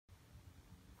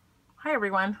Hi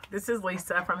everyone, this is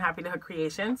Lisa from Happytohookss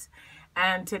Creations,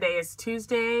 and today is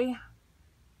Tuesday,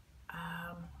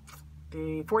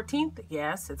 the 14th.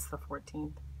 Yes, it's the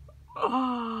 14th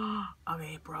of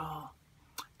April,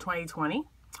 2020.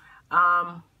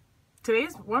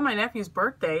 Today's one of my nephew's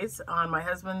birthdays. On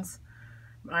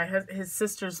his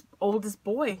sister's oldest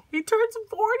boy. He turns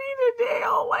 40 today.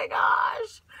 Oh my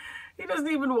gosh! He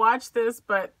doesn't even watch this,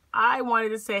 but I wanted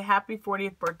to say happy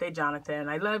 40th birthday, Jonathan.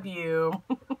 I love you.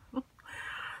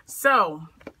 So,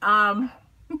 I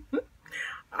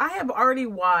have already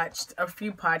watched a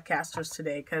few podcasters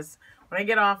today because when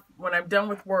I'm done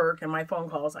with work and my phone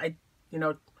calls, I,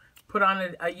 put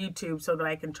on a YouTube so that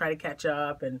I can try to catch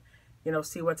up and,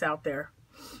 see what's out there.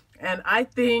 And I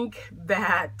think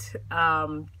that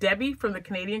Debbie from the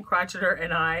Canadian Crocheter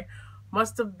and I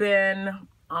must have been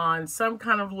on some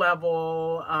kind of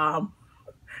level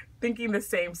thinking the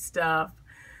same stuff.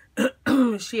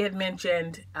 She had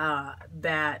mentioned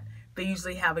that they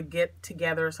usually have a get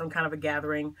together, some kind of a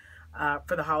gathering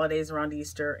for the holidays around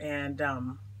Easter, and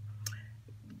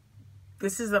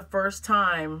this is the first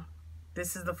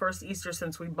Easter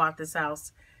since we bought this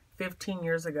house 15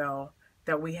 years ago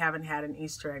that we haven't had an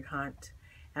Easter egg hunt.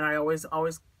 And I always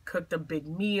cooked a big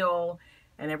meal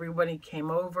and everybody came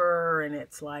over, and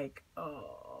it's like,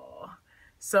 oh.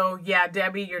 So yeah,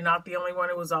 Debbie, you're not the only one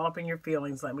who was all up in your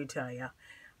feelings, let me tell you.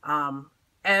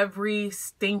 Every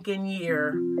stinking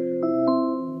year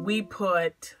we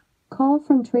put call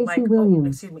from Tracy Williams.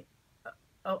 Excuse me.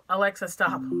 Alexa,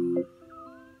 stop.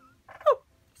 Oh,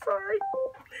 sorry.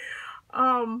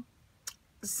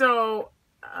 So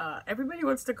everybody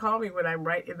wants to call me when I'm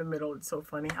right in the middle. It's so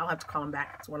funny. I'll have to call him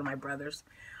back. It's one of my brothers.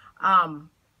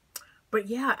 But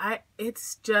yeah,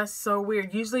 it's just so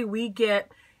weird. Usually we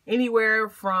get anywhere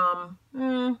from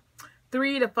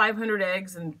 300 to 500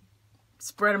 eggs and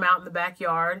spread them out in the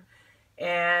backyard.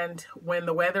 And when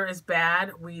the weather is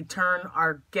bad, we turn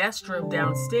our guest room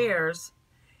downstairs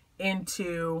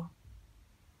into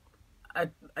a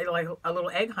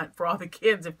little egg hunt for all the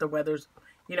kids if the weather's,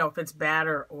 if it's bad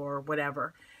or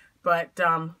whatever. But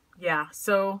yeah,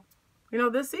 so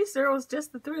this Easter it was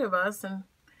just the three of us, and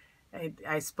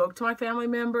I spoke to my family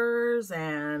members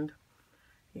and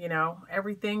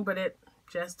everything, but it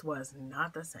just was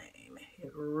not the same.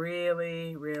 It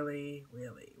really, really,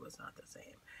 really was not the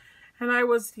same. And I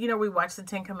was, we watch the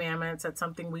 10 Commandments. That's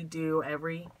something we do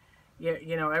every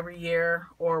year,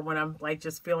 or when I'm like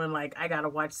just feeling like I gotta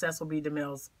watch Cecil B.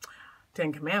 DeMille's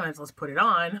 10 Commandments, let's put it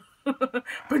on.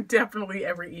 But definitely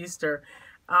every Easter.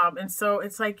 And so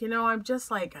it's like, I'm just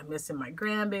like, I'm missing my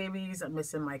grandbabies, I'm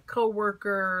missing my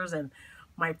coworkers and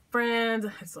my friends.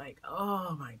 It's like,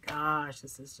 oh my gosh,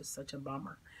 this is just such a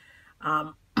bummer.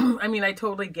 I mean, I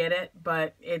totally get it,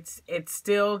 but it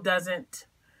still doesn't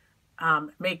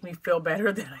make me feel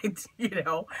better that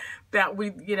that we,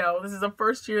 this is the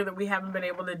first year that we haven't been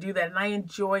able to do that. And I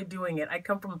enjoy doing it. I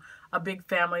come from a big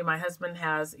family. My husband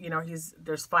has,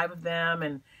 there's 5 of them,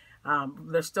 and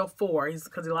there's still 4.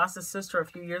 Because he lost his sister a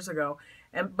few years ago.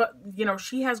 But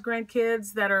she has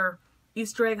grandkids that are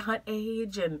Easter egg hunt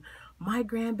age, and my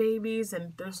grandbabies,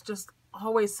 and there's just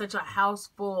always such a house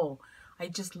full. I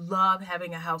just love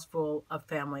having a house full of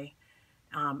family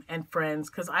and friends,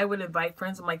 because I would invite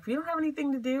friends. I'm like, if you don't have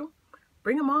anything to do,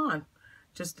 bring them on.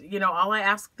 Just, all I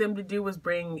asked them to do was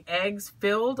bring eggs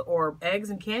filled, or eggs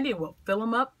and candy, and we'll fill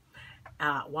them up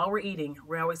while we're eating.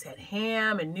 We always had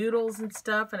ham and noodles and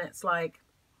stuff, and it's like,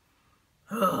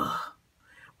 ugh.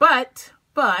 But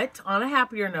on a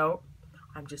happier note,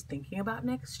 I'm just thinking about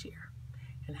next year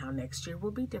and how next year will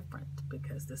be different,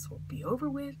 because this will be over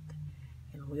with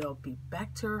and we'll be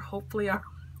back to hopefully our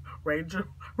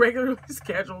regularly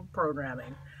scheduled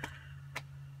programming.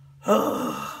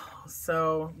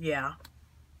 So yeah,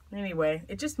 anyway,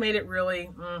 it just made it really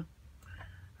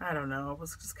I don't know, it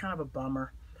was just kind of a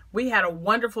bummer. We had a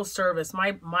wonderful service.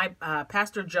 My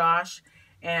Pastor Josh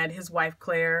and his wife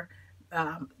Claire,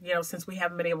 since we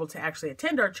haven't been able to actually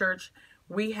attend our church,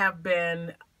 we have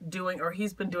been doing, or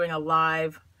he's been doing, a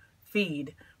live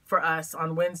feed for us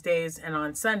on Wednesdays and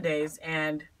on Sundays,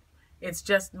 and it's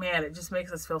just, man, it just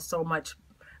makes us feel so much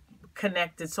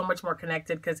connected, so much more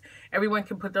connected, because everyone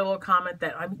can put their little comment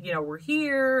that we're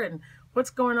here and what's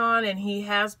going on. And he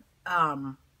has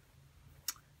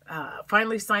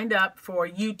finally signed up for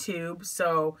YouTube.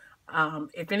 So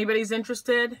if anybody's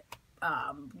interested,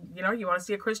 you want to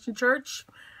see a Christian church,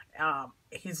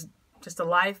 he's just a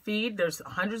live feed. There's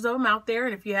hundreds of them out there,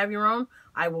 and if you have your own,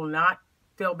 I will not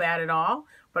feel bad at all.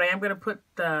 But I am going to put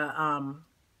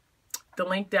the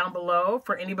link down below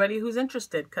for anybody who's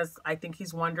interested, because I think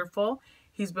he's wonderful.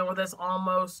 He's been with us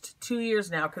almost 2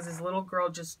 years now, because his little girl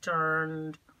just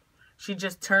turned She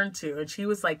just turned 2, and she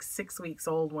was like 6 weeks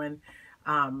old when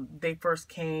they first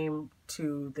came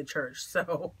to the church.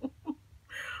 So,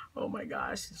 oh my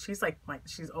gosh, she's like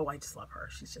oh, I just love her.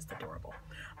 She's just adorable.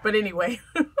 But anyway,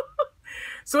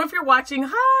 so if you're watching,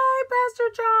 hi, Pastor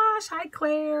Josh, hi,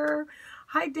 Claire,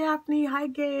 hi, Daphne, hi,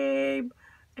 Gabe,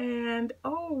 and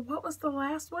oh, what was the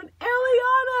last one?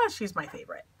 Eliana. She's my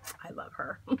favorite. I love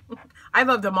her. I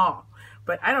love them all,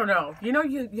 but I don't know. You know,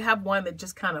 you have one that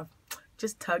just kind of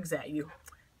just tugs at you.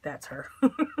 That's her.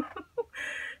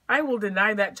 I will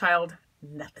deny that child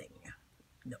nothing.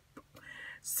 Nope.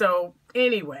 So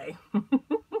anyway,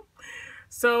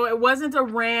 so it wasn't a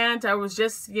rant. I was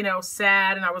just, you know,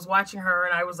 sad, and I was watching her,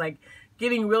 and I was like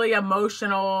getting really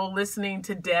emotional listening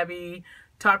to Debbie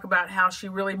talk about how she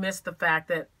really missed the fact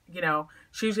that, you know,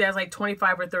 she usually has like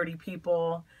 25 or 30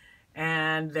 people,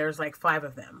 and there's like 5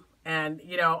 of them. And,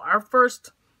 you know,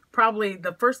 probably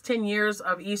the first 10 years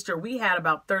of Easter, we had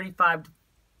about 35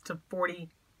 to 40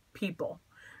 people,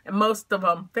 and most of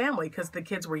them family, because the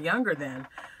kids were younger then.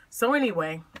 So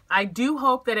anyway, I do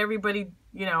hope that everybody,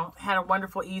 you know, had a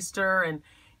wonderful Easter, and,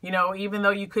 you know, even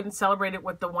though you couldn't celebrate it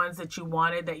with the ones that you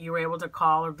wanted, that you were able to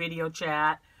call or video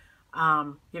chat,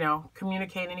 you know,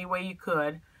 communicate any way you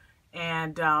could.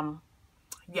 And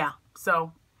yeah,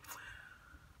 so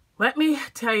let me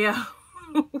tell you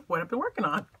what I've been working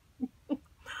on.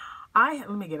 Let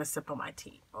me get a sip of my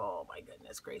tea. Oh my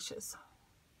goodness gracious.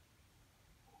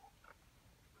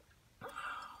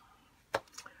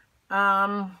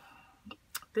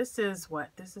 This is what?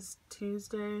 This is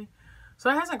Tuesday. So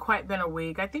it hasn't quite been a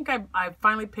week. I think I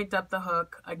finally picked up the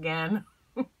hook again.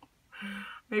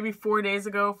 Maybe 4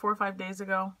 or 5 days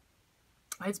ago.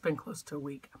 It's been close to a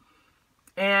week.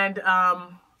 And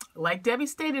like Debbie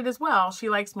stated as well, she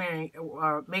likes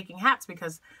making hats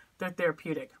because they're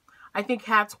therapeutic. I think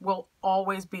hats will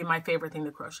always be my favorite thing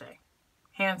to crochet,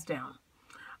 hands down.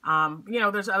 You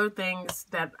know, there's other things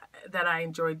that I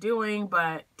enjoy doing,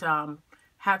 but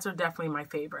hats are definitely my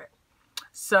favorite.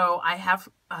 So I have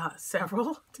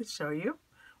several to show you.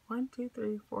 1, 2,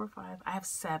 3, 4, 5. I have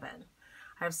 7.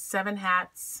 I have 7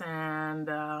 hats and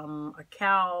a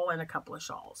cowl and a couple of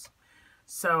shawls.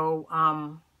 So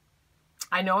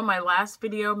I know in my last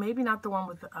video, maybe not the one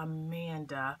with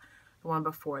Amanda, the one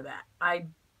before that, I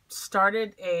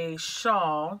started a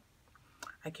shawl.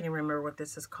 I can't even remember what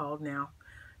this is called now.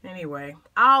 Anyway,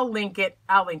 I'll link it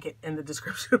in the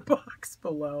description box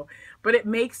below. But it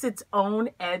makes its own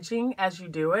edging as you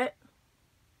do it,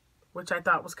 which I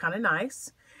thought was kind of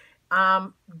nice.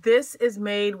 This is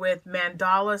made with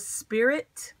Mandala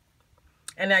Spirit,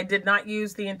 and I did not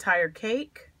use the entire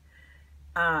cake.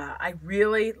 I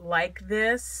really like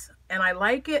this, and I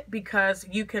like it because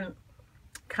you can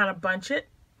kind of bunch it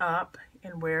up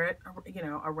and wear it, you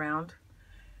know, around.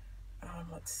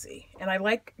 Let's see. And I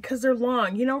like, because they're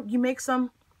long, you know, you make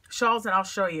some shawls, and I'll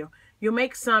show you. You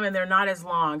make some and they're not as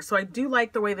long. So I do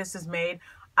like the way this is made.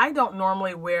 I don't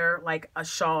normally wear like a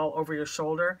shawl over your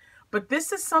shoulder, but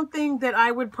this is something that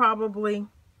I would probably,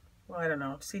 well, I don't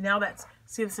know. See,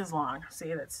 this is long. See,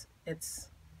 it's,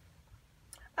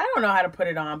 I don't know how to put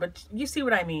it on, but you see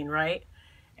what I mean, right?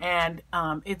 And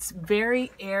it's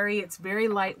very airy. It's very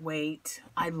lightweight.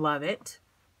 I love it.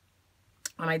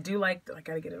 And I do like, I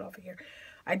got to get it off of here.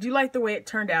 I do like the way it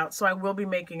turned out, so I will be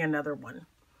making another one.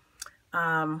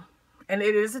 And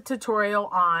it is a tutorial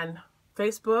on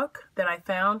Facebook that I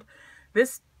found.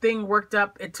 This thing worked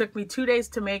up. It took me 2 days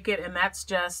to make it, and that's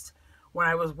just when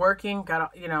I was working,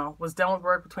 was done with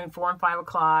work between 4 and 5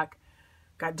 o'clock,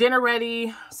 got dinner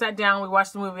ready, sat down, we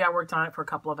watched the movie, I worked on it for a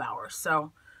couple of hours.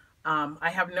 So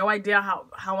I have no idea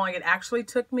how long it actually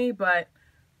took me, but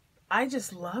I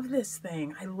just love this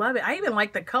thing. I love it. I even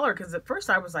like the color, because at first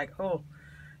I was like, oh,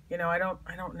 you know, I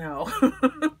don't know.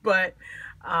 But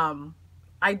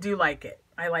I do like it.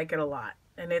 I like it a lot.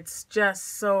 And it's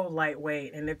just so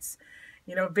lightweight, and it's,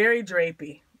 you know, very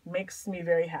drapey. Makes me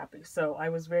very happy. So I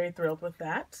was very thrilled with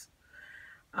that.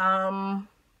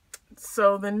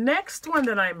 So the next one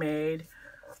that I made,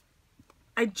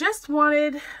 I just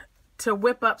wanted to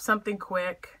whip up something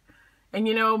quick. And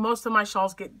you know, most of my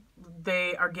shawls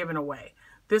they are given away.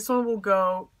 This one will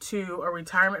go to a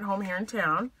retirement home here in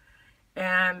town.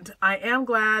 And I am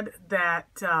glad that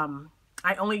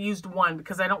I only used one,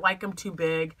 because I don't like them too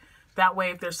big. That way,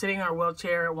 if they're sitting in a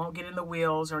wheelchair, it won't get in the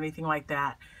wheels or anything like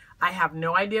that. I have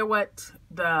no idea what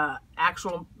the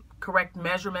actual correct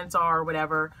measurements are or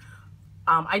whatever.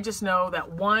 I just know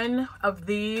that one of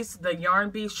these, the Yarn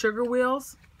Bee Sugar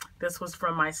Wheels, this was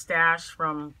from my stash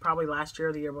from probably last year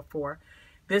or the year before.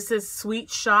 This is Sweet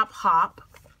Shop Hop,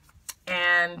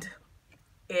 and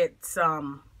it's,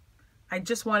 I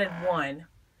just wanted one.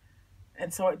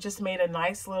 And so it just made a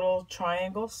nice little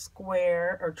triangle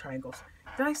square, or triangles.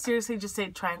 Did I seriously just say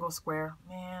triangle square?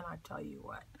 Man, I tell you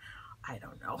what, I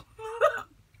don't know.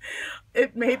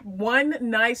 It made one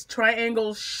nice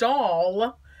triangle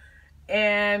shawl,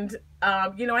 and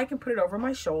you know, I can put it over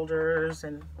my shoulders,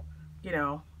 and you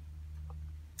know,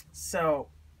 so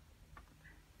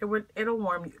it'll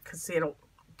warm you, because see, it'll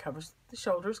covers the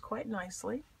shoulders quite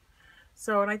nicely.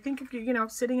 So, and I think if you're, you know,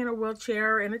 sitting in a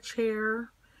wheelchair, in a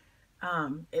chair,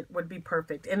 it would be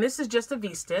perfect. And this is just a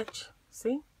V-stitch,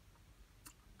 see?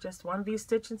 Just one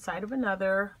V-stitch inside of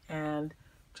another, and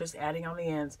just adding on the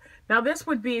ends. Now this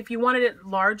would be, if you wanted it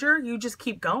larger, you just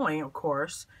keep going, of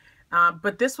course.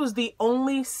 But this was the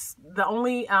only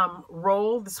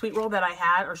roll, the sweet roll that I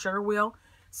had, or sugar wheel.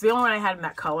 It's the only one I had in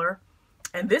that color.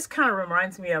 And this kind of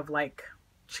reminds me of like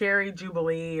Cherry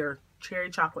Jubilee or Cherry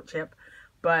Chocolate Chip,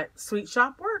 but Sweet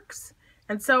Shop works.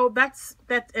 And so that's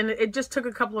that, and it just took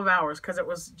a couple of hours because it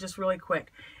was just really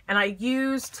quick. And I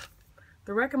used,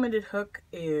 the recommended hook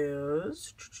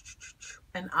is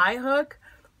an I hook,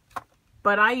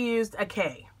 but I used a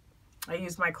K. I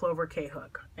used my Clover K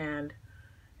hook, and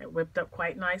it whipped up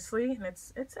quite nicely, and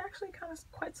it's actually kind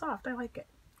of quite soft. I like it.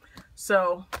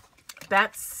 So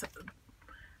that's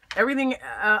everything.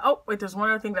 Oh wait, there's one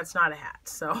other thing that's not a hat.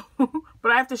 So,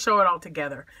 but I have to show it all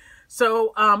together.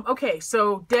 So okay,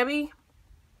 so Debbie,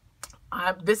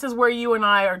 this is where you and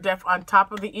I are on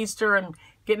top of the Easter and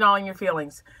getting all in your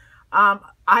feelings.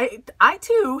 I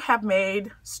too have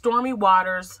made Stormy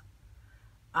Waters,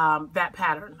 that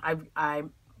pattern. I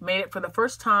made it for the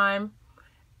first time.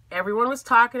 Everyone was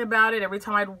talking about it. Every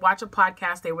time I'd watch a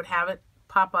podcast, they would have it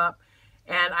pop up.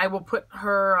 And I will put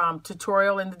her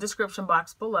tutorial in the description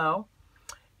box below.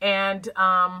 And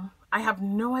I have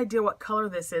no idea what color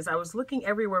this is. I was looking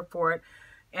everywhere for it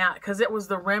because it was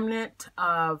the remnant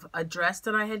of a dress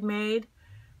that I had made.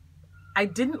 I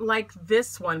didn't like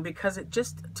this one because it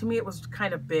just, to me, it was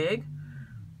kind of big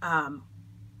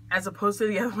as opposed to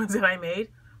the other ones that I made.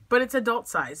 But it's adult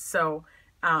size. So,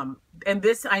 and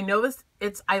this, I know this,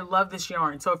 I love this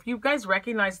yarn. So if you guys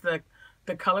recognize the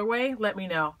colorway, let me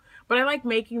know. But I like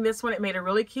making this one. It made a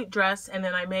really cute dress. And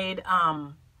then I made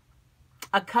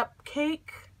a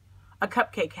cupcake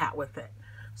hat with it.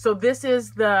 So this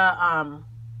is the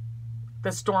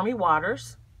Stormy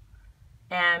Waters.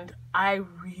 And I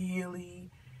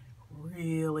really,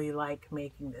 really like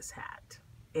making this hat.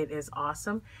 It is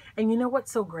awesome. And you know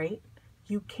what's so great?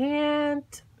 You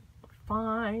can't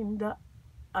find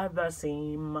the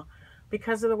seam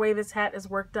because of the way this hat is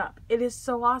worked up. It is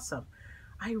so awesome.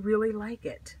 I really like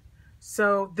it.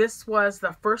 So this was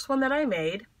the first one that I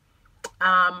made.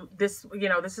 This, you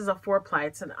know, this is a 4-ply.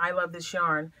 It's an, I love this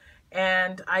yarn.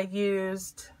 And I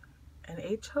used an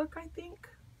H hook, I think.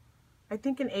 I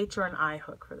think an H or an I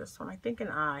hook for this one. I think an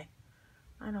I.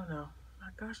 I don't know. Oh,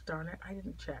 gosh darn it. I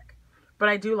didn't check. But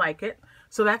I do like it.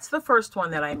 So that's the first one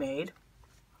that I made.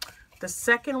 The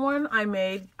second one I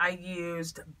made, I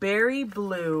used Berry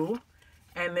Blue.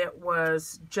 And it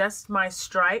was Just My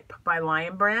Stripe by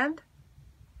Lion Brand.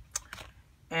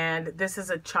 And this is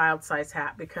a child size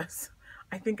hat because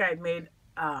I think I had made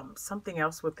something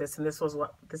else with this, and this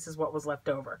is what was left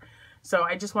over. So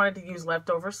I just wanted to use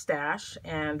leftover stash,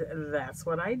 and that's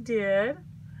what I did.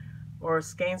 Or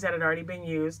skeins that had already been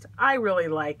used. I really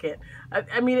like it.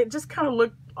 I mean, it just kind of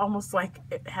looked almost like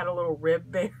it had a little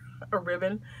rib there, a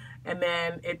ribbon, and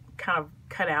then it kind of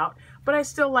cut out. But I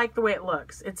still like the way it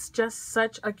looks. It's just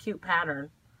such a cute pattern.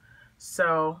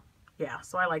 So yeah,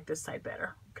 so I like this side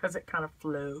better because it kind of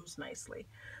flows nicely.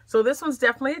 So this one's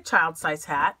definitely a child size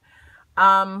hat.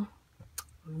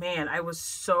 Man, I was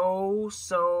so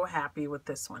happy with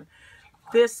this one.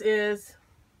 This is,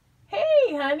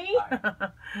 hey honey.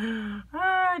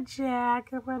 Ah, Jack,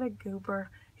 what a goober.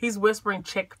 He's whispering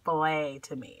Chick-fil-A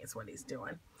to me is what he's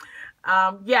doing.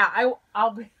 Yeah,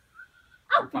 I'll be.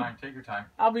 You're fine. Take your time.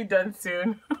 I'll be done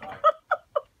soon.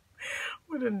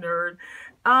 What a nerd.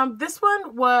 This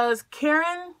one was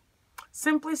Karen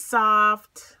Simply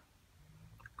Soft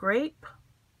Grape.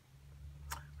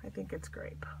 I think it's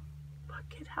grape.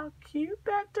 Look at how cute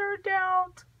that turned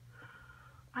out.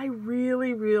 I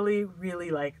really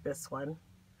like this one.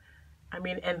 I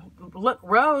mean, and look,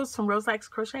 Rose from Rose Likes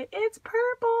Crochet. It's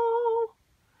purple.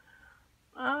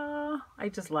 I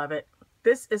just love it.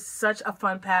 This is such a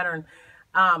fun pattern.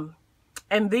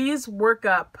 And these work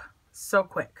up so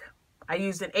quick. I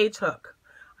used an H hook.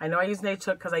 I know I used an H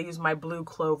hook because I used my blue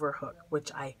clover hook,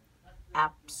 which I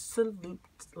absolutely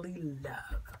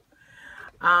love.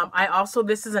 I also,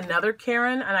 this is another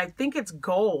Karen, and I think it's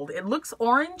gold. It looks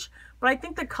orange, but I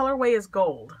think the colorway is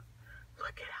gold.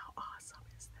 Look at how awesome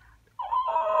is that.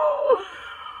 Oh,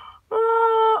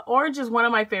 orange is one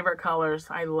of my favorite colors.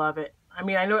 I love it. I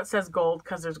mean, I know it says gold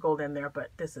because there's gold in there, but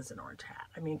this is an orange hat.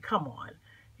 I mean, come on.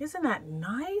 Isn't that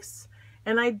nice?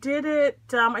 And I did it,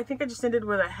 I think I just ended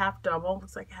with a half double.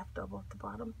 Looks like a half double at the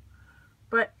bottom.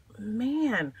 But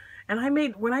man,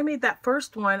 and when I made that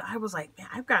first one, I was like, man,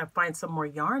 I've got to find some more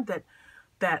yarn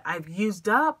that I've used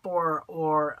up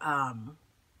or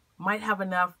might have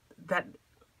enough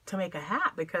to make a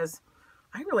hat, because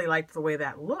I really liked the way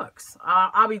that looks.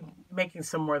 I'll be making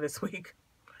some more this week.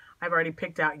 I've already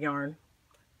picked out yarn.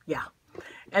 Yeah.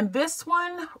 And this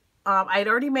one, I'd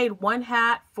already made one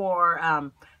hat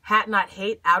for Hat Not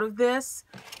Hate out of this.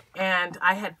 And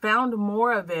I had found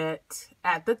more of it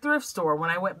at the thrift store when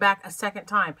I went back a second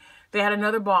time. They had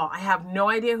another ball. I have no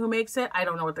idea who makes it. I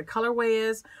don't know what the colorway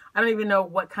is. I don't even know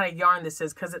what kind of yarn this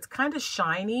is because it's kind of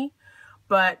shiny.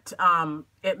 But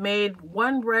it made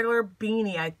one regular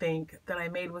beanie, I think, that I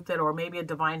made with it, or maybe a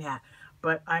divine hat.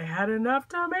 But I had enough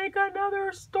to make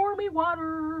another Stormy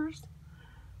Waters.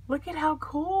 Look at how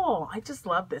cool. I just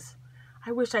love this.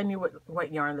 I wish I knew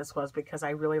what yarn this was because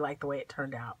I really like the way it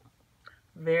turned out.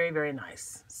 Very, very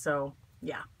nice. So,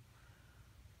 yeah.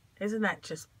 Isn't that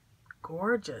just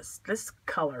gorgeous? This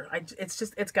color,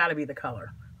 it's got to be the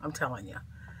color. I'm telling you.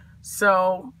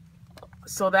 So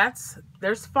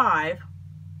there's 5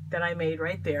 that I made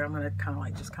right there. I'm going to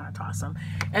kind of toss them.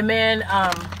 And then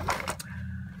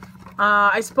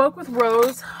I spoke with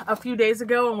Rose a few days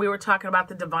ago, and we were talking about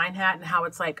the Divine hat and how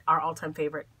it's like our all-time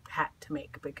favorite hat to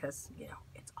make because, you know,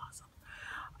 it's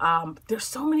awesome. There's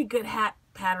so many good hat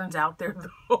patterns out there,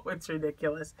 though. It's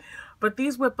ridiculous. But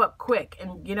these whip up quick,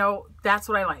 and, you know, that's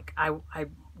what I like. I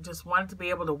just wanted to be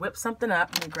able to whip something up.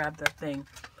 Let me grab the thing.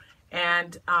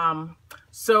 And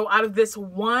so out of this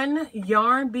one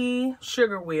Yarn Bee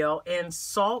sugar wheel in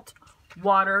salt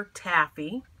water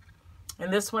taffy,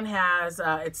 and this one has,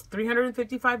 it's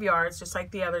 355 yards, just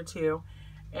like the other two,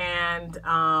 and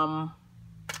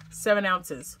 7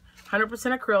 ounces,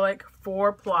 100% acrylic,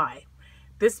 4 ply.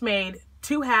 This made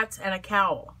 2 hats and a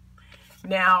cowl.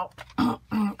 Now,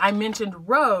 I mentioned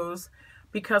Rose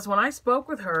because when I spoke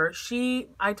with her,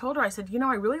 I told her, I said, you know,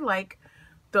 I really like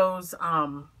those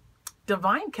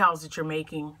divine cowls that you're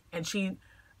making, and she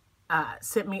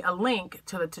sent me a link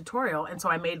to the tutorial, and so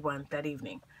I made one that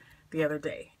evening the other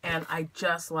day, and I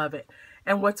just love it.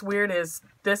 And what's weird is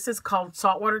this is called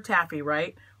saltwater taffy,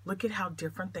 right? Look at how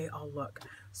different they all look.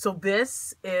 So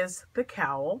this is the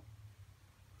cowl,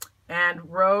 and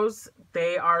Rose,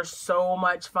 they are so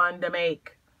much fun to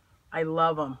make. I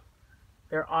love them.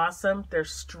 They're awesome. They're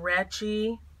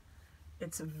stretchy.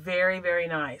 It's very, very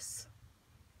nice.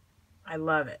 I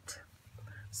love it.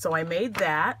 So I made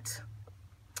that,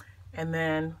 and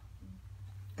then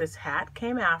this hat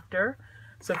came after.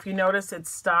 So if you notice, it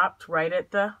stopped right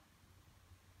at the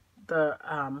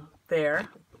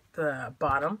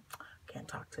bottom. Can't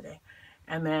talk today.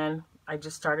 And then I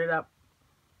just started up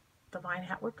the vine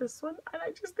hat with this one, and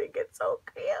I just think it's so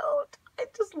cute. I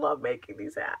just love making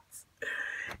these hats.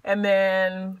 And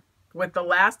then with the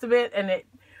last of it, and it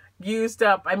used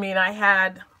up, I mean,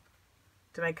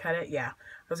 did I cut it? Yeah.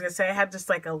 I was going to say I had just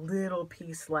like a little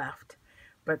piece left,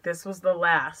 but this was the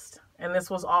last, and this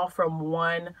was all from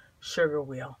one sugar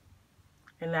wheel.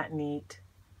 Isn't that neat?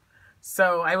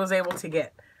 So I was able to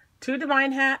get 2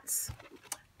 divine hats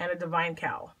and a divine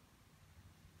cowl.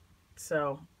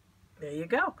 So there you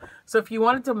go. So if you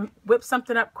wanted to whip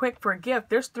something up quick for a gift,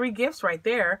 there's 3 gifts right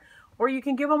there, or you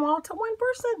can give them all to one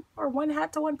person, or one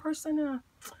hat to one person and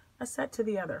a set to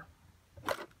the other.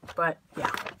 But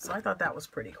yeah, so I thought that was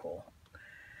pretty cool.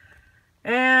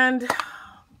 And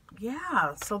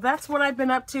yeah, so that's what I've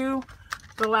been up to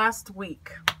the last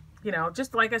week. You know,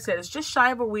 just like I said, it's just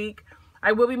shy of a week.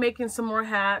 I will be making some more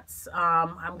hats.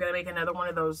 I'm going to make another one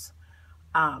of those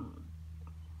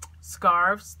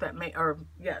scarves that make, or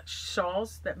yeah,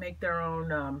 shawls that make their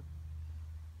own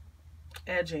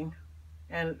edging.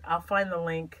 And I'll find the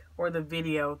link or the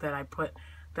video that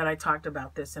I talked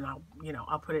about this, and I'll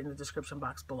put it in the description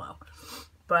box below.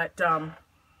 But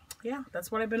yeah,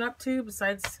 that's what I've been up to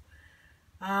besides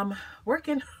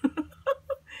working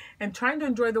and trying to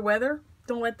enjoy the weather.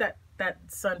 Don't let that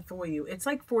sun fool you. It's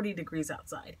like 40 degrees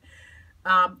outside.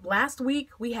 Last week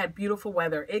we had beautiful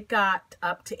weather. It got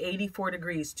up to 84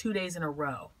 degrees 2 days in a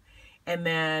row. And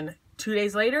then 2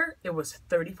 days later, it was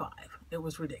 35. It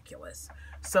was ridiculous.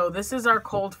 So this is our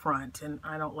cold front, and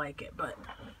I don't like it, but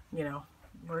you know,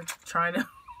 we're trying to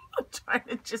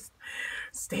just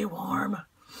stay warm.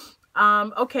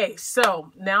 Okay,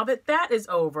 so now that is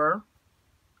over,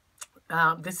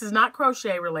 this is not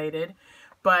crochet related,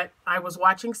 but I was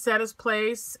watching Setta's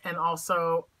Place and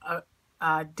also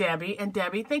Debbie. And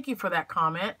Debbie, thank you for that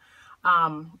comment.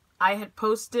 I had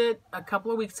posted a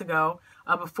couple of weeks ago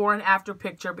a before and after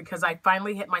picture because I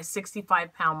finally hit my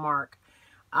 65-pound mark.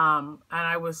 And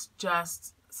I was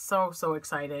just so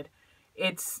excited.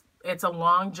 It's a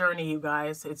long journey, you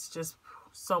guys. It's just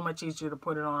so much easier to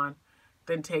put it on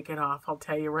than take it off. I'll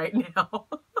tell you right now.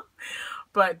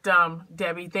 But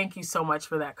Debbie, thank you so much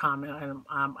for that comment. And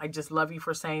I just love you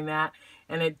for saying that.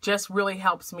 And it just really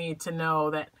helps me to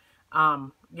know that,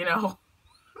 you know,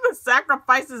 the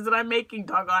sacrifices that I'm making,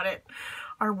 doggone it,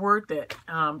 are worth it.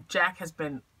 Jack has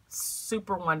been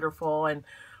super wonderful, and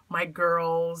my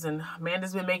girls, and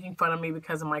Amanda's been making fun of me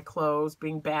because of my clothes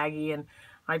being baggy. And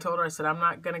I told her, I said, I'm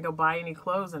not going to go buy any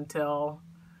clothes until,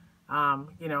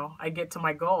 you know, I get to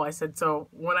my goal. I said, so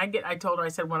when I told her, I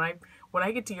said, when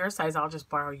I get to your size, I'll just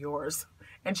borrow yours.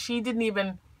 And she didn't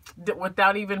even,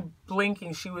 without even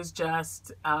blinking, she was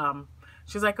just,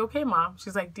 she's like, okay, Mom.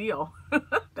 She's like, deal.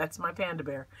 That's my panda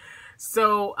bear.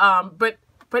 So, but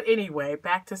anyway,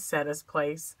 back to Setta's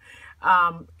place.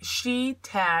 She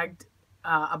tagged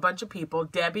a bunch of people.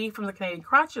 Debbie from the Canadian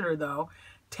Crocheter, though,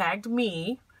 tagged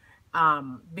me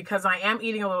because I am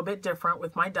eating a little bit different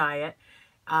with my diet.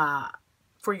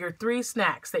 For your 3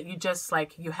 snacks that you just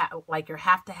you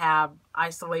have to have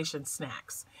isolation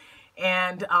snacks.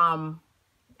 And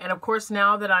of course,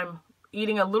 now that I'm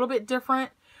eating a little bit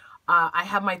different, I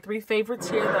have my 3 favorites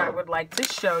here that I would like to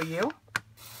show you.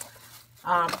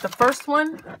 The first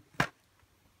one,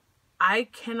 I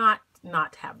cannot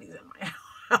not have these in my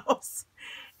house.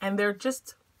 And they're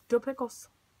just dill pickles.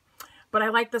 But I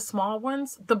like the small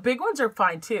ones. The big ones are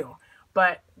fine too.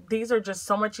 But these are just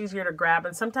so much easier to grab.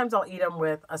 And sometimes I'll eat them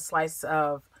with a slice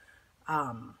of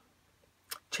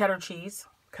cheddar cheese,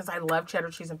 because I love cheddar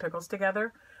cheese and pickles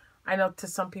together. I know to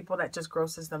some people that just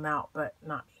grosses them out, but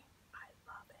not me. I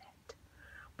love it.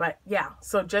 But yeah,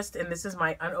 so just, and this is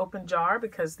my unopened jar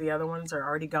because the other ones are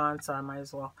already gone, so I might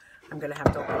as well, I'm going to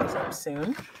have to open those up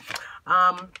soon.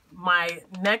 My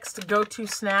next go-to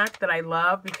snack that I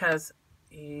love, because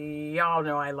y'all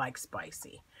know I like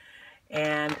spicy.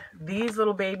 And these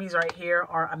little babies right here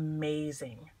are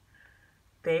amazing.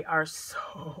 They are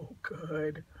so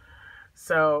good.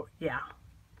 So yeah,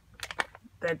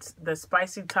 that's the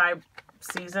spicy type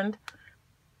seasoned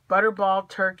butterball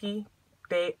turkey.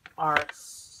 They are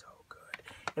so good.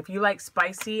 If you like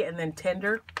spicy and then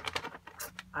tender,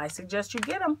 I suggest you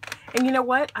get them. And you know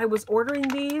what? I was ordering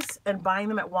these and buying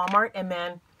them at Walmart, and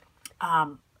then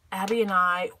Abby and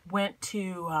I went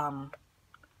to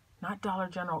not Dollar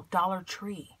General, Dollar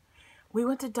Tree. We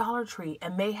went to Dollar Tree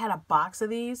and they had a box of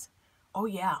these. Oh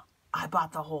yeah, I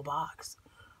bought the whole box.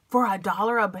 For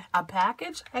 $1 a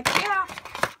package? Heck yeah,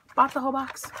 bought the whole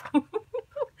box.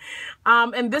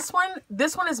 And this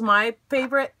one is my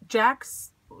favorite. Jack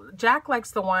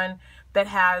likes the one that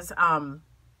has, oh,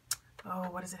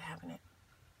 what does it have in it?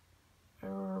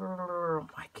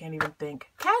 I can't even think.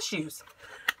 Cashews.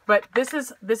 But this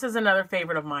is another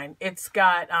favorite of mine. It's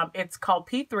got it's called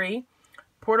P3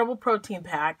 Portable Protein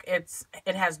Pack.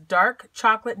 It has dark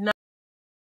chocolate nut